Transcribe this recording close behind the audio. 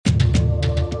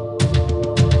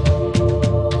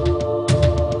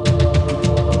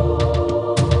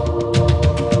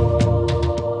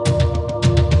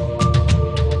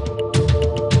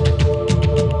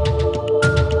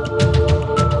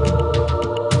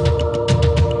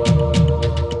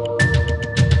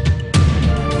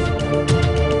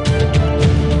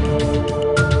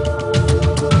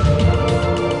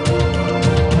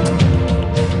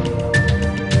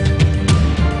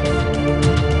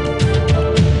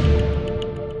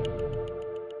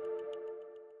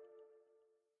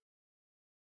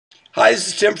Hi, this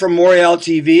is Tim from Moriel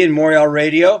TV and Moriel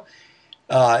Radio,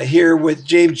 here with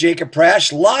James Jacob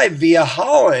Prasch, live via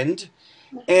Holland,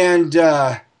 and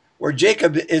where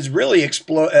Jacob is really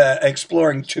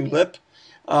exploring tulip.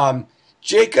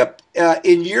 Jacob,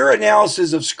 in your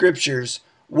analysis of scriptures,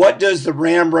 what does the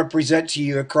ram represent to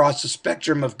you across the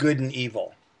spectrum of good and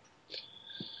evil?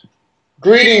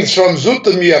 Greetings from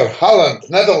Zoetermeer, Holland,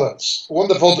 Netherlands.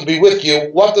 Wonderful to be with you.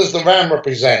 What does the ram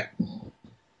represent?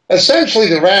 Essentially,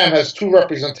 the ram has two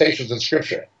representations in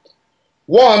Scripture.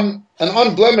 One, an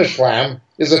unblemished lamb,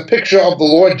 is a picture of the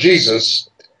Lord Jesus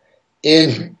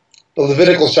in the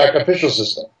Levitical sacrificial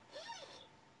system.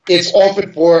 It's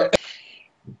offered for...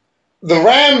 The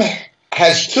ram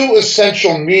has two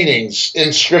essential meanings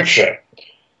in Scripture.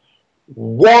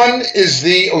 One is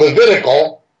the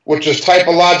Levitical, which is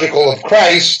typological of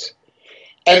Christ,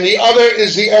 and the other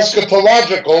is the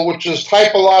eschatological, which is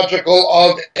typological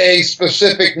of a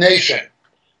specific nation.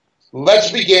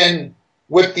 Let's begin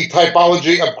with the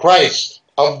typology of Christ,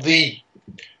 of the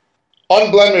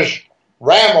unblemished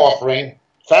ram offering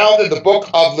found in the book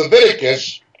of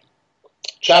Leviticus,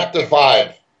 chapter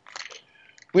 5.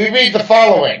 We read the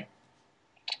following.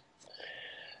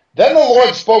 Then the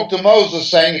Lord spoke to Moses,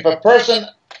 saying, if a person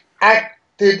acted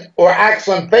or acts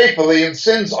unfaithfully and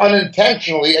sins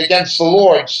unintentionally against the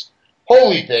Lord's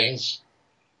holy things,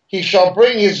 he shall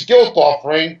bring his guilt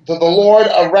offering to the Lord,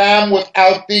 a ram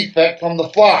without defect from the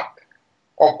flock,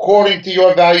 according to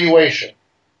your valuation.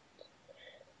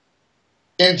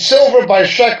 In silver by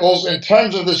shekels, in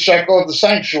terms of the shekel of the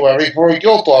sanctuary, for a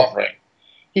guilt offering.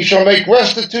 He shall make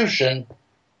restitution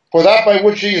for that by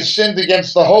which he has sinned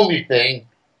against the holy thing,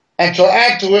 and shall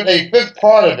add to it a fifth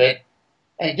part of it,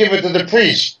 and give it to the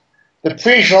priest. The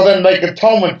priest shall then make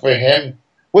atonement for him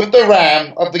with the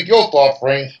ram of the guilt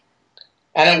offering,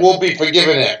 and it will be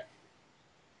forgiven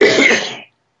him.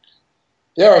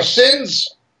 There are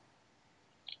sins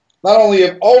not only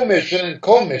of omission and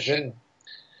commission,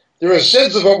 there are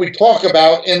sins of what we talk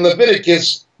about in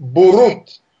Leviticus,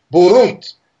 burut,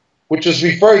 which is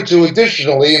referred to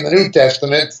additionally in the New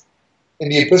Testament in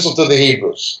the Epistle to the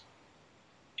Hebrews.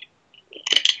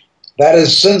 That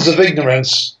is sins of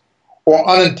ignorance or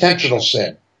unintentional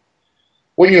sin.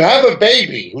 When you have a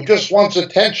baby who just wants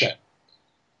attention,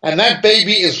 and that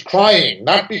baby is crying,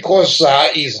 not because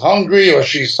he's hungry or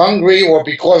she's hungry or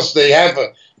because they have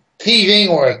a teething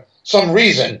or some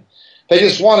reason, they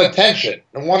just want attention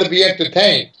and want to be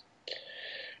entertained.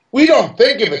 We don't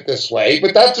think of it this way,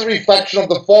 but that's a reflection of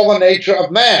the fallen nature of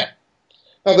man.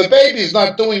 Now, the baby's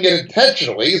not doing it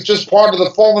intentionally. It's just part of the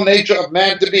fallen nature of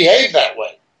man to behave that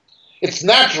way. It's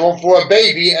natural for a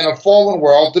baby in a fallen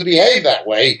world to behave that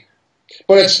way,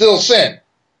 but it's still sin.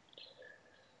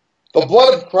 The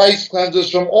blood of Christ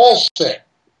cleanses from all sin.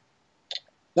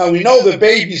 Now, we know the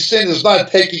baby's sin is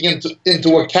not taken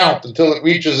into account until it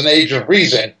reaches an age of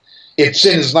reason. Its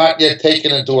sin is not yet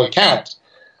taken into account.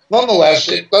 Nonetheless,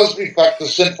 it does reflect the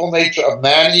sinful nature of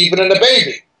man, even in a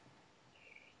baby.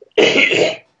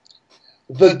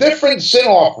 The different sin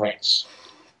offerings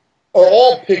are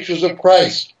all pictures of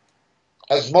Christ,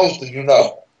 as most of you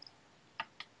know.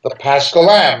 The Paschal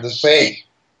Lamb, the Seder,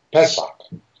 Pesach.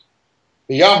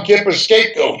 The Yom Kippur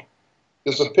scapegoat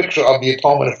is a picture of the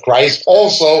atonement of Christ,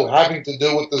 also having to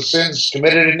do with the sins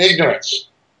committed in ignorance.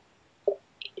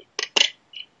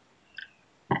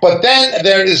 But then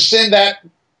there is sin that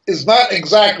is not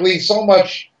exactly so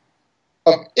much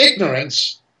of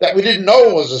ignorance that we didn't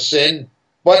know was a sin,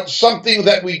 but something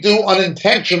that we do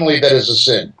unintentionally that is a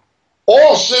sin.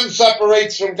 All sin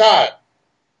separates from God.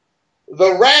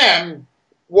 The ram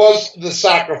was the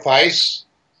sacrifice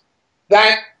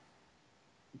that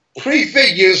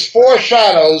prefigures,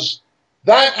 foreshadows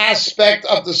that aspect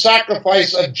of the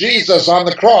sacrifice of Jesus on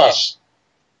the cross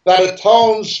that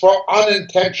atones for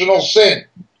unintentional sin.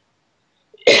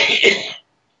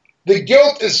 The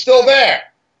guilt is still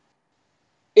there.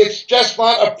 It's just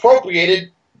not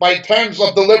appropriated by terms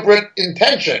of deliberate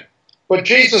intention. But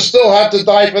Jesus still had to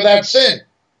die for that sin.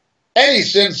 Any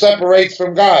sin separates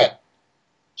from God.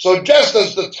 So just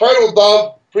as the turtle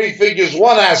dove prefigures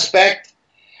one aspect,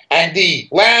 and the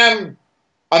lamb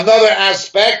another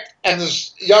aspect, and the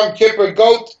Yom Kippur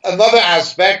goat another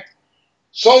aspect,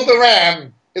 so the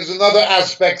ram is another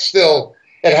aspect still.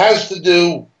 It has to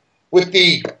do with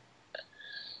the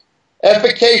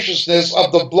efficaciousness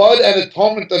of the blood and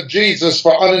atonement of Jesus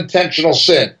for unintentional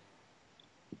sin.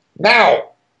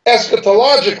 Now,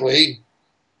 eschatologically,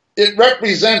 it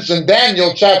represents in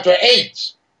Daniel chapter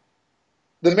 8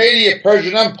 the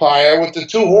Media-Persian Empire with the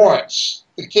two horns,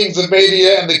 the kings of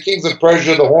Media and the kings of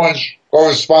Persia, the horns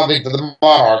corresponding to the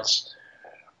monarchs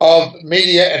of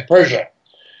Media and Persia.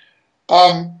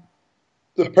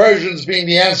 the Persians being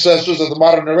the ancestors of the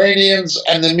modern Iranians,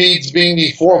 and the Medes being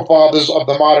the forefathers of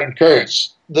the modern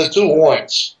Kurds, the two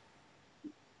horns,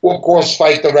 who of course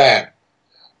fight the ram.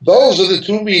 Those are the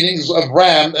two meanings of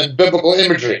ram in biblical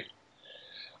imagery.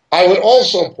 I would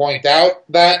also point out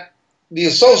that the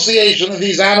association of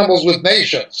these animals with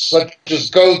nations, such as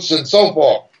goats and so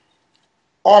forth,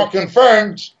 are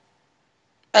confirmed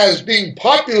as being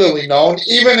popularly known,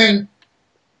 even in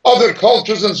other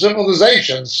cultures and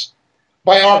civilizations,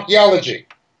 by archaeology.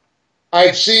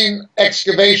 I've seen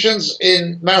excavations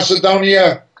in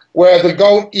Macedonia where the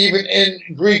goat, even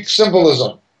in Greek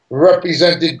symbolism,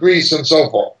 represented Greece and so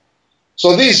forth.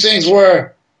 So these things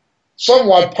were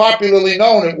somewhat popularly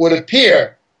known, it would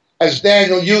appear, as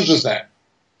Daniel uses them.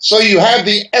 So you have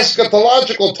the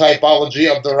eschatological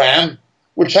typology of the ram,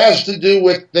 which has to do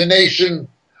with the nation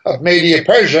of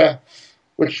Media-Persia,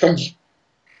 which comes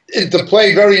into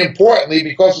play very importantly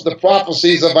because of the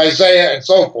prophecies of Isaiah and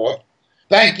so forth.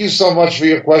 Thank you so much for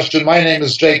your question. My name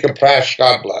is Jacob Prasch.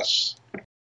 God bless.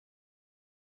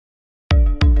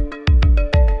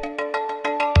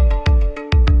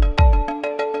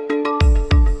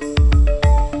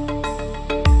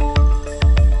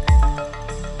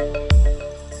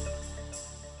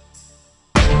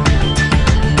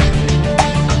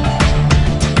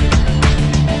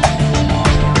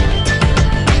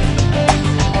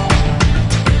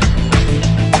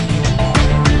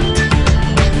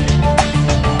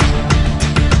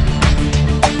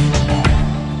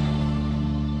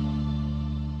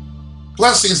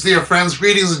 Blessings, dear friends.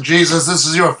 Greetings in Jesus. This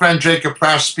is your friend Jacob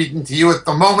Prasch speaking to you at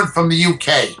the moment from the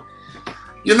UK.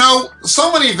 You know,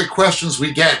 so many of the questions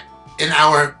we get in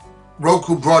our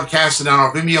Roku broadcast and on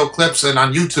our Vimeo clips and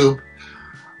on YouTube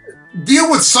deal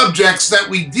with subjects that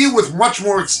we deal with much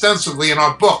more extensively in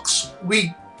our books.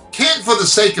 We can't, for the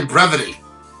sake of brevity,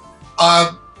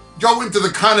 go into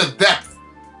the kind of depth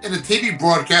in a TV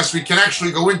broadcast we can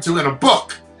actually go into in a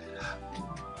book.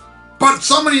 But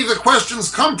so many of the questions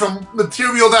come from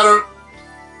material that are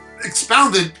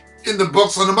expounded in the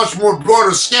books on a much more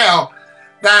broader scale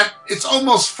that it's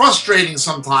almost frustrating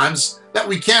sometimes that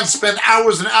we can't spend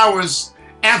hours and hours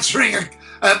answering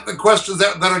the questions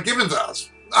that are given to us.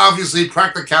 Obviously,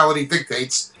 practicality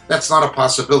dictates that's not a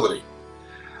possibility.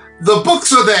 The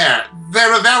books are there.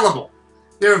 They're available.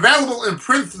 They're available in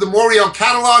print through the Moriel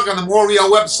catalog on the Moriel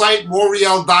website,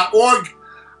 moriel.org.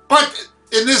 But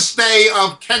in this day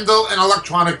of Kindle and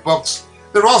electronic books,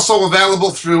 they're also available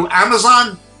through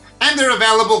Amazon, and they're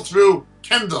available through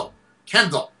Kindle.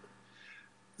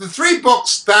 The three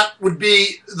books that would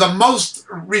be the most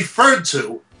referred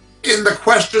to in the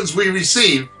questions we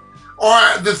receive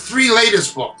are the three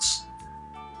latest books.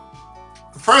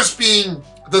 The first being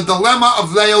The Dilemma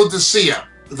of Laodicea.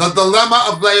 The Dilemma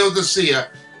of Laodicea.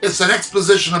 It's an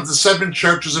exposition of the seven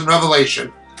churches in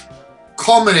Revelation,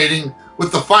 culminating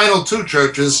with the final two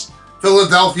churches,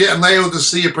 Philadelphia and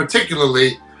Laodicea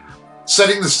particularly,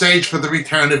 setting the stage for the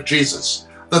return of Jesus.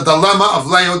 The Dilemma of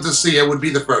Laodicea would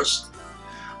be the first.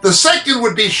 The second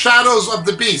would be Shadows of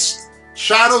the Beast.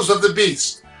 Shadows of the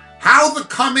Beast. How the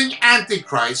coming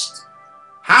Antichrist,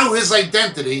 how his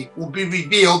identity will be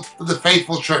revealed to the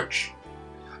faithful church.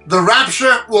 The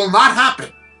rapture will not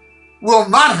happen. Will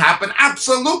not happen,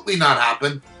 absolutely not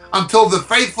happen, until the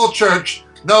faithful church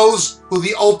knows who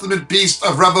the ultimate beast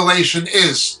of Revelation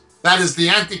is. That is the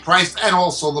Antichrist and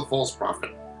also the false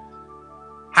prophet.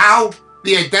 How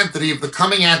the identity of the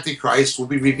coming Antichrist will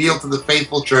be revealed to the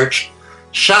faithful church.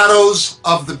 Shadows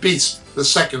of the Beast, the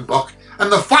second book.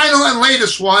 And the final and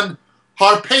latest one,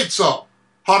 Harpazo.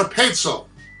 Harpazo.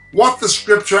 What the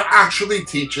scripture actually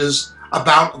teaches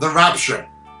about the rapture,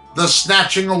 the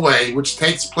snatching away which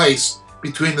takes place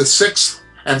between the 6th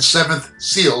and 7th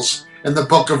seals in the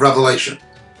book of Revelation.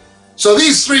 So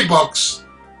these three books,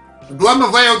 The Dilemma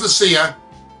of Laodicea,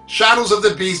 Shadows of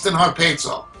the Beast, and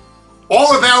Harpazo,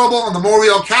 all available on the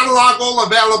Moriel catalog, all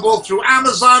available through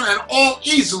Amazon, and all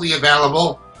easily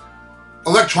available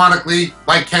electronically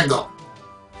by Kindle.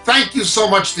 Thank you so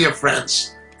much, dear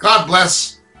friends. God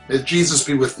bless. May Jesus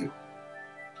be with you.